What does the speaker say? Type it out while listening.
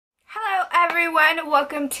everyone,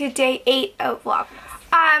 welcome to day 8 of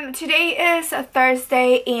Vlogmas. Today is a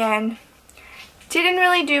Thursday and didn't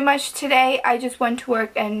really do much today. I just went to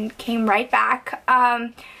work and came right back.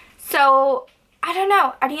 So I don't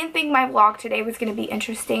know, I didn't think my vlog today was going to be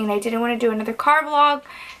interesting, and I didn't want to do another car vlog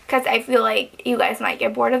because I feel like you guys might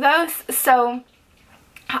get bored of those. So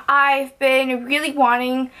I've been really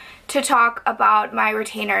wanting to talk about my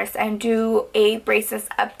retainers and do a braces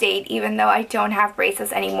update, even though I don't have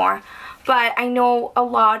braces anymore. But I know a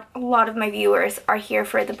lot of my viewers are here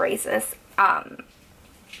for the braces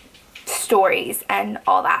stories and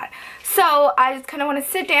all that. So I just kind of want to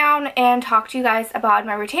sit down and talk to you guys about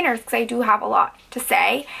my retainers because I do have a lot to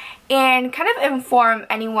say, and kind of inform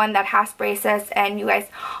anyone that has braces and you guys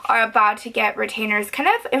are about to get retainers, kind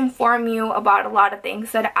of inform you about a lot of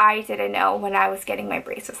things that I didn't know when I was getting my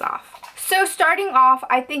braces off. So starting off,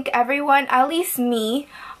 I think everyone, at least me,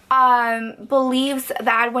 believes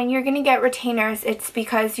that when you're going to get retainers, it's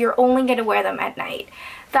because you're only going to wear them at night.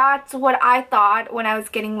 That's what I thought when I was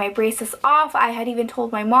getting my braces off. I had even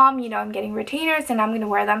told my mom, you know, I'm getting retainers and I'm going to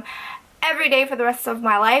wear them every day for the rest of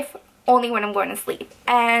my life, only when I'm going to sleep.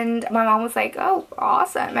 And my mom was like, oh,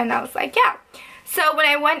 awesome. And I was like, yeah. So when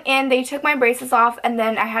I went in, they took my braces off, and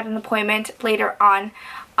then I had an appointment later on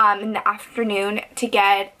in the afternoon to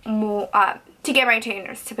get my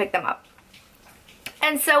retainers, to pick them up.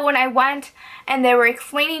 And so when I went and they were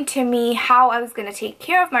explaining to me how I was going to take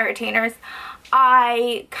care of my retainers,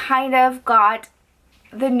 I kind of got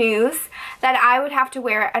the news that I would have to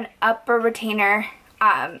wear an upper retainer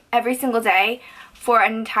every single day for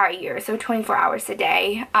an entire year, so 24 hours a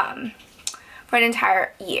day for an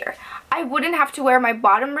entire year. I wouldn't have to wear my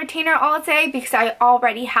bottom retainer all day because I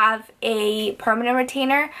already have a permanent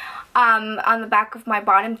retainer on the back of my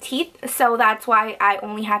bottom teeth, so that's why I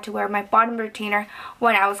only had to wear my bottom retainer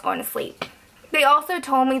when I was going to sleep. They also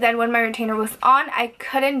told me that when my retainer was on, I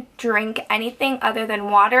couldn't drink anything other than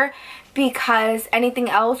water because anything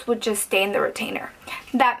else would just stay in the retainer.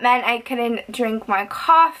 That meant I couldn't drink my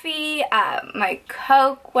coffee, my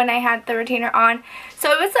Coke when I had the retainer on.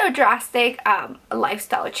 So it was a drastic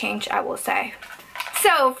lifestyle change, I will say.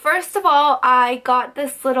 So first of all, I got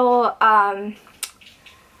this little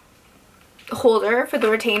holder for the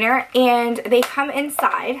retainer, and they come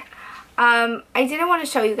inside. I didn't want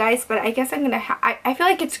to show you guys, but I guess I'm gonna I feel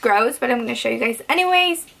like it's gross, but I'm gonna show you guys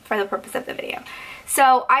anyways for the purpose of the video.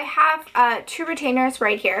 So I have 2 retainers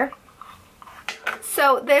right here.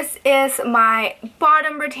 So this is my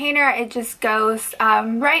bottom retainer. It just goes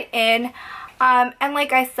right in, and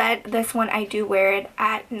like I said, this one I do wear it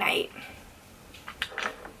at night.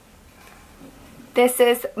 This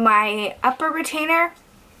is my upper retainer,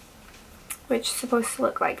 which is supposed to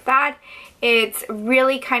look like that. It's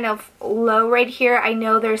really kind of low right here. I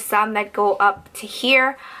know there's some that go up to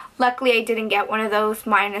here. Luckily I didn't get one of those.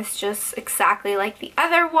 Mine is just exactly like the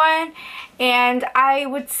other one, and I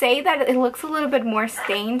would say that it looks a little bit more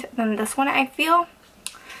stained than this one, I feel.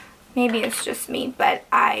 Maybe it's just me, but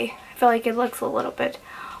I feel like it looks a little bit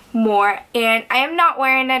more. And I am not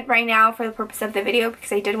wearing it right now for the purpose of the video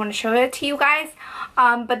because I did want to show it to you guys,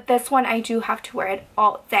 but this one I do have to wear it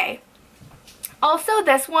all day. Also,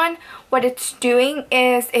 this one, what it's doing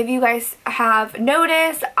is, if you guys have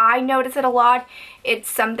noticed, I notice it a lot. It's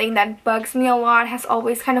something that bugs me a lot, has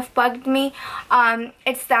always kind of bugged me.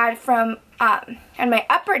 It's that from and my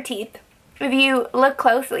upper teeth, if you look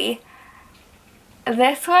closely,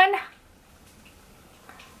 this one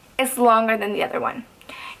is longer than the other one.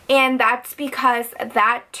 And that's because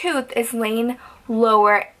that tooth is laying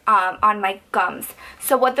lower on my gums.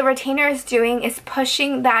 So what the retainer is doing is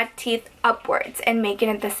pushing that teeth upwards and making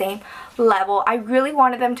it the same level. I really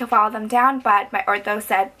wanted them to file them down, but my ortho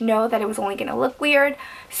said no, that it was only going to look weird.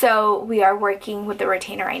 So we are working with the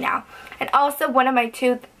retainer right now. And also one of my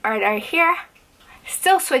teeth right here,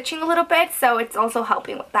 still switching a little bit, so it's also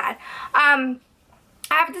helping with that. I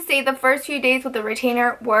have to say the first few days with the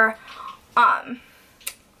retainer were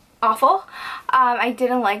awful. I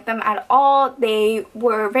didn't like them at all. They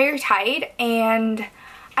were very tight, and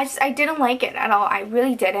I didn't like it at all. I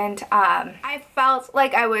really didn't. I felt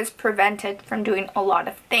like I was prevented from doing a lot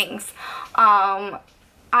of things.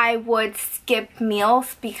 I would skip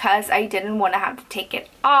meals because I didn't want to have to take it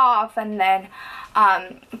off, and then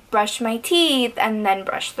brush my teeth, and then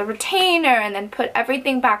brush the retainer, and then put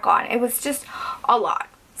everything back on. It was just a lot.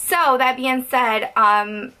 So that being said,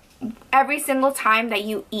 every single time that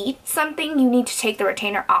you eat something, you need to take the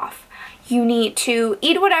retainer off. You need to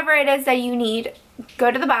eat whatever it is that you need,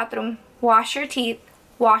 go to the bathroom, wash your teeth,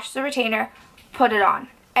 wash the retainer, put it on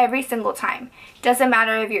every single time. Doesn't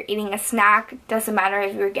matter if you're eating a snack, doesn't matter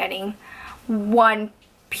if you're getting one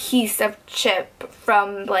piece of chip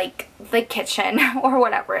from like the kitchen or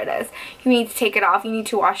whatever it is. You need to take it off. You need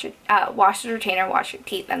to wash the retainer, wash your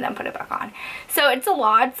teeth, and then put it back on. So it's a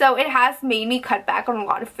lot. So it has made me cut back on a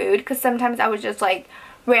lot of food, because sometimes I would just like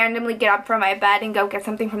randomly get up from my bed and go get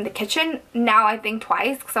something from the kitchen. Now I think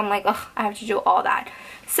twice, because I'm like, ugh, I have to do all that.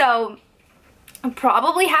 So it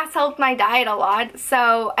probably has helped my diet a lot.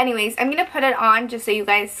 So anyways, I'm gonna put it on just so you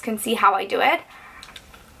guys can see how I do it.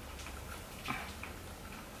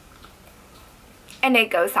 And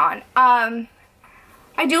it goes on. I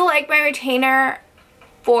do like my retainer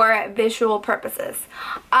for visual purposes.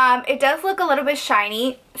 It does look a little bit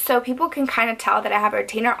shiny, so people can kind of tell that I have a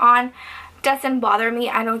retainer on. Doesn't bother me.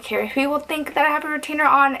 I don't care if people think that I have a retainer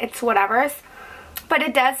on. It's whatever's. But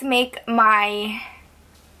it does make my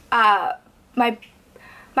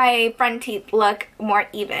my front teeth look more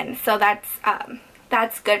even. So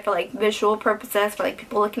that's good for like visual purposes, for like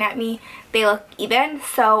people looking at me. They look even,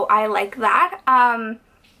 so I like that.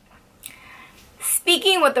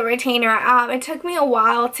 Speaking with the retainer, it took me a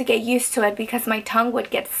while to get used to it, because my tongue would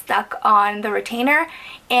get stuck on the retainer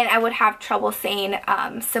and I would have trouble saying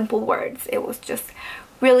simple words. It was just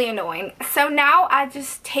really annoying. So now I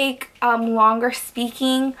just take longer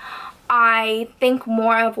speaking. I think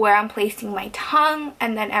more of where I'm placing my tongue,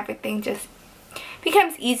 and then everything just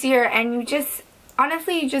becomes easier, and you just,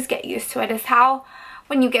 honestly, you just get used to it. It's how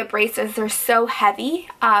when you get braces, they're so heavy,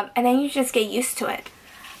 and then you just get used to it.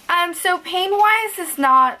 So pain-wise, it's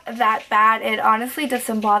not that bad. It honestly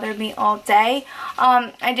doesn't bother me all day.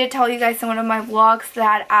 I did tell you guys in one of my vlogs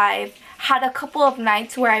that I've had a couple of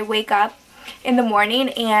nights where I wake up in the morning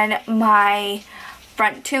and my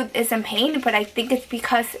front tooth is in pain, but I think it's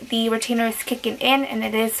because the retainer is kicking in and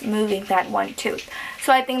it is moving that one tooth.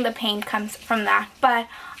 So I think the pain comes from that. But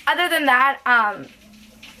other than that,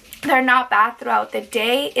 they're not bad throughout the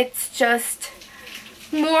day. It's just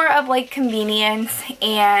more of like convenience,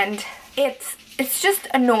 and it's just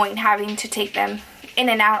annoying having to take them in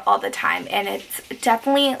and out all the time, and it's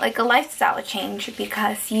definitely like a lifestyle change,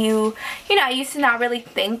 because you know, I used to not really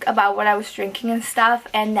think about what I was drinking and stuff,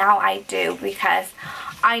 and now I do, because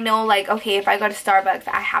I know like, okay, if I go to Starbucks,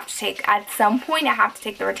 I have to take, at some point I have to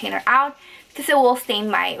take the retainer out, because it will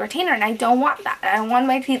stain my retainer, and I don't want that. I don't want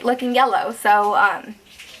my teeth looking yellow. So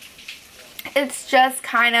it's just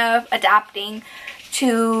kind of adapting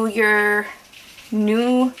to your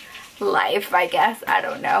new life, I guess. I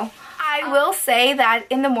don't know. I will say that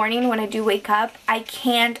in the morning when I do wake up, I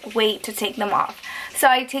can't wait to take them off. So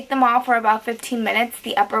I take them off for about 15 minutes,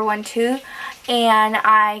 the upper one too, and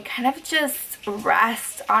I kind of just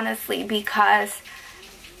rest, honestly, because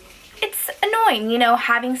it's annoying, you know,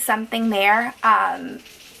 having something there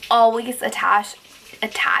always attached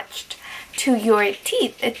to your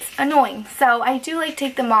teeth. It's annoying. So I do like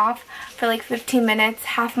take them off for like 15 minutes,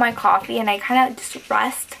 have my coffee, and I kind of just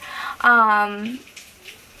rest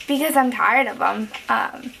because I'm tired of them,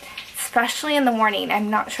 especially in the morning. I'm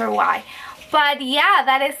not sure why. But yeah,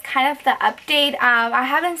 that is kind of the update. I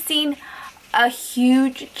haven't seen a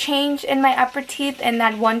huge change in my upper teeth, in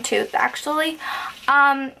that one tooth actually,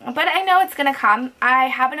 but I know it's gonna come. I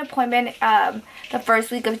have an appointment the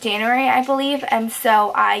first week of January, I believe, and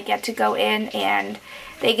so I get to go in and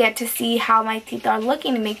they get to see how my teeth are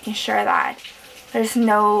looking and making sure that there's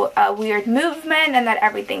no weird movement and that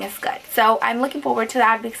everything is good. So I'm looking forward to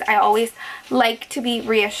that, because I always like to be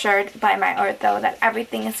reassured by my ortho that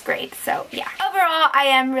everything is great. So yeah, overall I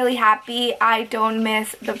am really happy. I don't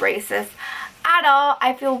miss the braces at all.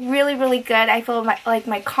 I feel really, really good. I feel like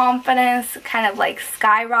my confidence kind of like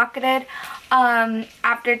skyrocketed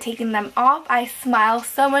after taking them off. I smile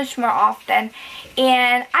so much more often,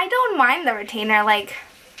 and I don't mind the retainer. Like,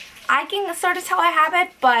 I can sort of tell I have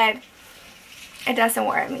it, but it doesn't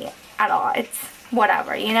worry me at all. It's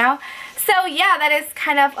whatever, you know? So yeah, that is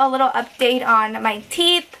kind of a little update on my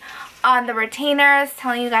teeth, on the retainers,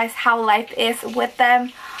 telling you guys how life is with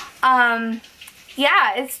them.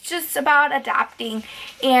 Yeah, it's just about adapting,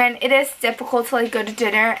 and it is difficult to like go to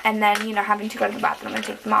dinner and then, you know, having to go to the bathroom and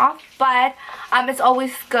take them off, but it's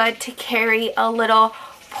always good to carry a little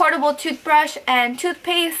portable toothbrush and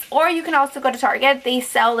toothpaste, or you can also go to Target. They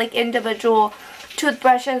sell like individual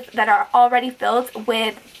toothbrushes that are already filled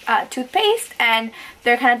with toothpaste, and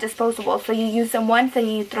they're kind of disposable, so you use them once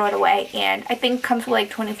and you throw it away, and I think it comes with like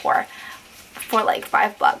 24 for like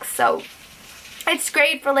 $5. So it's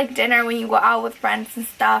great for like dinner when you go out with friends and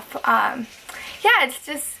stuff. Yeah,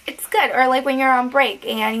 it's good. Or like when you're on break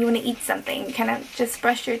and you want to eat something, you kind of just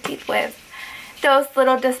brush your teeth with those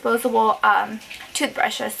little disposable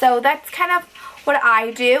toothbrushes. So that's kind of what I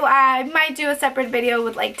do. I might do a separate video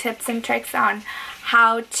with like tips and tricks on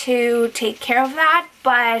how to take care of that.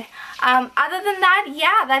 But other than that,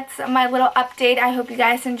 yeah, that's my little update. I hope you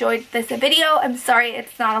guys enjoyed this video. I'm sorry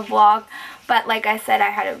it's not a vlog, but like I said, I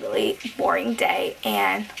had a really boring day,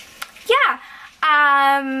 and yeah.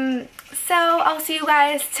 So I'll see you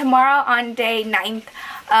guys tomorrow on day 9th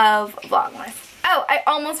of Vlogmas. Oh, I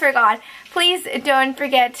almost forgot. Please don't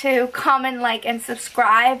forget to comment, like, and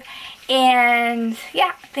subscribe. And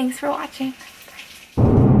yeah, thanks for watching.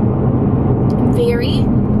 Very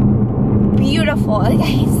beautiful, like I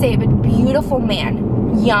hate to say it, but beautiful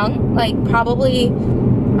man. Young, like probably